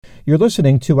You're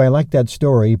listening to I Like That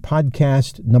Story,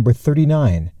 podcast number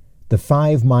 39, The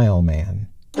 5 Mile Man.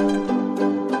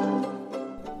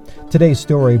 Today's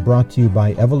story brought to you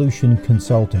by Evolution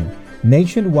Consulting,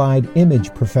 nationwide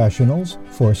image professionals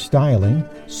for styling,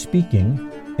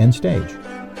 speaking, and stage.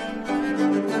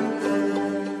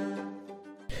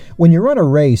 When you run a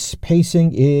race,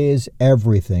 pacing is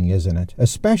everything, isn't it?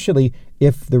 Especially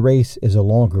if the race is a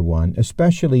longer one,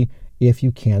 especially if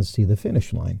you can't see the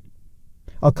finish line.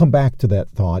 I'll come back to that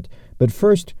thought, but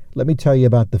first, let me tell you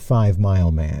about the 5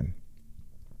 Mile Man.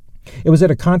 It was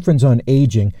at a conference on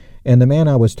aging, and the man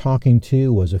I was talking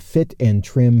to was a fit and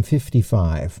trim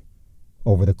 55.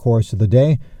 Over the course of the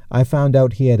day, I found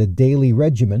out he had a daily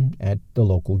regimen at the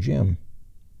local gym.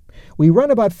 We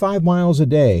run about 5 miles a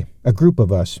day, a group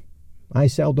of us. I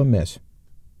seldom miss.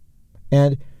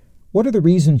 And what are the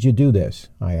reasons you do this?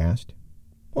 I asked.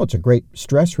 Well, it's a great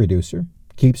stress reducer.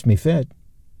 Keeps me fit.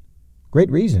 Great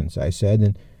reasons, I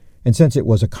said, and since it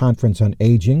was a conference on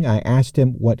aging, I asked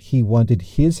him what he wanted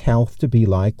his health to be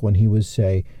like when he was,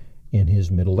 say, in his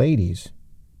middle 80s.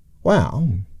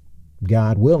 Well,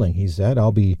 God willing, he said,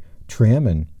 I'll be trim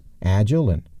and agile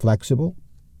and flexible.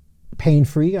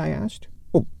 Pain-free, I asked.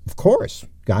 Well, of course,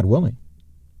 God willing.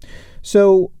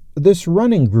 So, this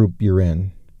running group you're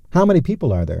in, how many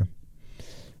people are there?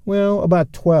 Well,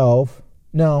 about 12.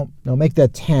 No, make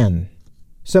that 10.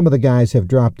 Some of the guys have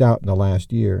dropped out in the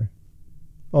last year.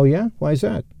 Oh, yeah? Why is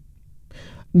that?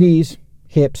 Knees,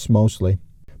 hips mostly.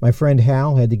 My friend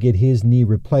Hal had to get his knee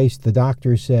replaced. The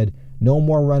doctor said, no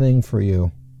more running for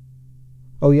you.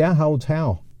 Oh, yeah? How old's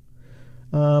Hal?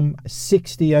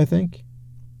 60, I think.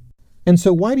 And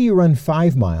so why do you run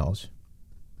 5 miles?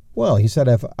 Well, he said,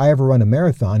 if I ever run a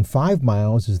marathon, 5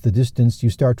 miles is the distance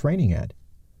you start training at.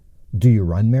 Do you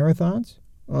run marathons?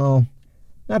 Oh,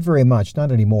 not very much,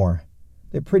 not anymore.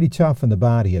 They're pretty tough on the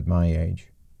body at my age.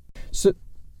 So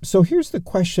here's the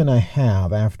question I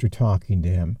have after talking to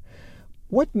him.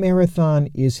 What marathon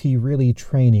is he really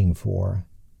training for?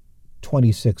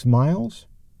 26 miles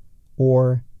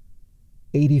or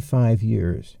 85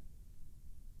 years?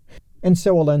 And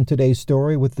so I'll end today's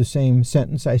story with the same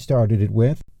sentence I started it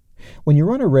with. When you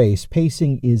run a race,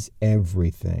 pacing is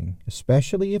everything,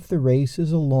 especially if the race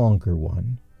is a longer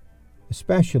one,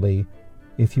 especially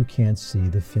if you can't see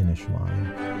the finish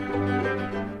line.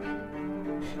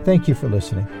 Thank you for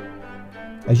listening.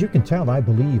 As you can tell, I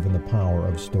believe in the power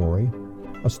of story.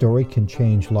 A story can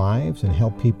change lives and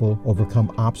help people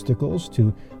overcome obstacles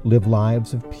to live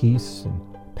lives of peace and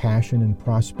passion and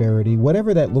prosperity,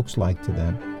 whatever that looks like to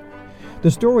them. The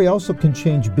story also can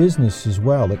change business as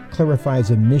well. It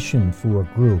clarifies a mission for a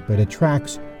group. It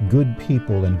attracts good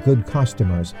people and good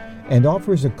customers and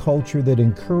offers a culture that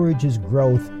encourages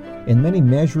growth in many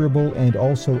measurable and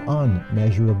also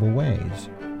unmeasurable ways.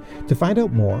 To find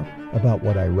out more about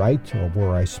what I write or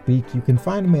where I speak, you can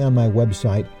find me on my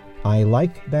website,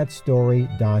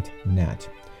 ilikethatstory.net.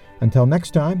 Until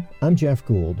next time, I'm Jeff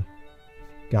Gould.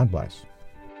 God bless.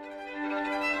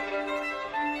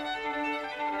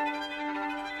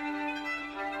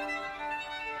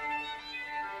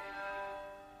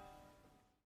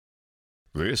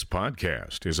 This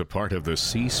podcast is a part of the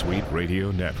C-Suite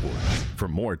Radio Network. For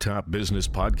more top business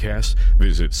podcasts,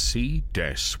 visit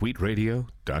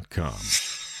c-suiteradio.com.